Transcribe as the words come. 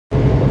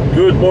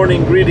Good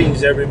morning,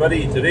 greetings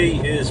everybody. Today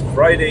is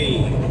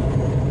Friday,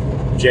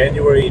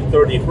 January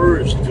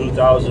 31st,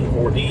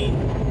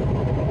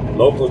 2014.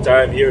 Local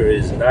time here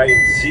is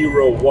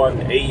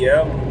 9:01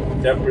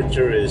 a.m.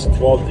 Temperature is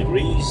 12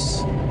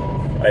 degrees.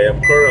 I am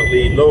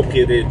currently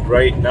located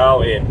right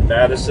now in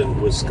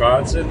Madison,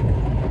 Wisconsin.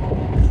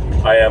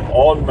 I am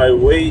on my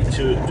way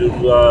to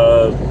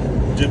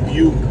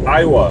Dubuque,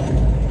 Iowa.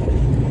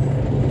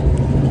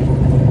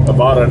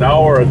 About an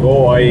hour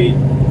ago, I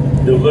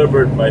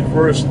delivered my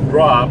first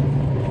drop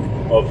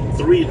of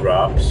 3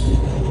 drops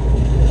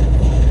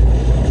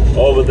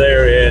over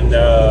there in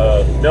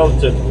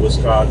Milton,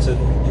 Wisconsin.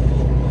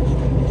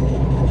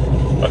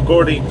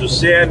 According to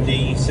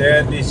Sandy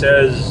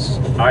says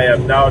I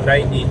am now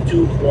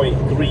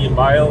 92.3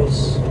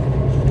 miles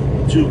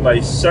to my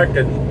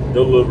second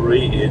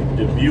delivery in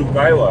Dubuque,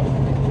 Iowa.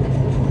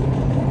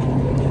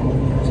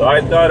 So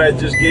I thought I'd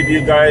just give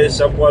you guys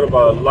somewhat of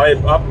a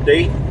live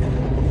update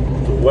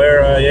to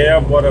where I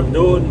am, what I'm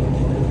doing.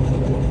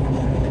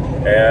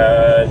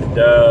 And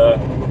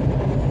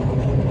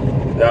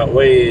that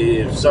way,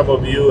 if some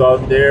of you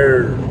out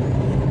there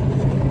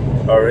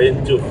are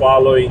into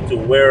following to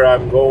where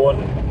I'm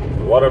going,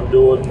 what I'm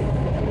doing,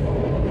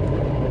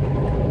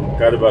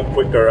 kind of a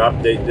quicker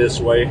update this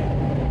way.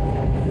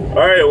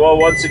 Alright, well,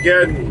 once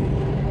again,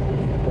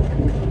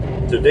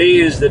 today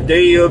is the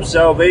day of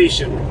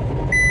salvation.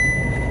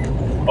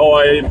 Oh,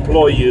 I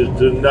implore you,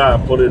 do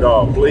not put it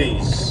on,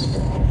 please.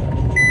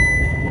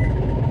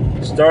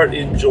 Start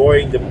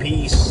enjoying the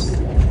peace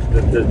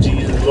that the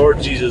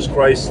Lord Jesus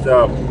Christ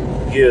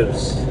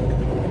gives.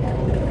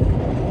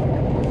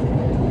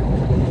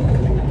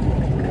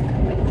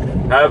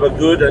 Have a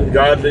good and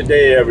godly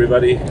day,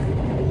 everybody.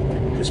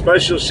 A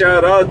special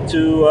shout out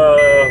to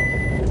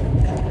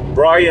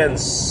Brian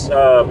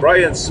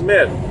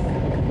Smith.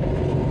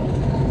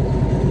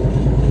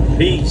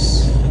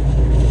 Peace.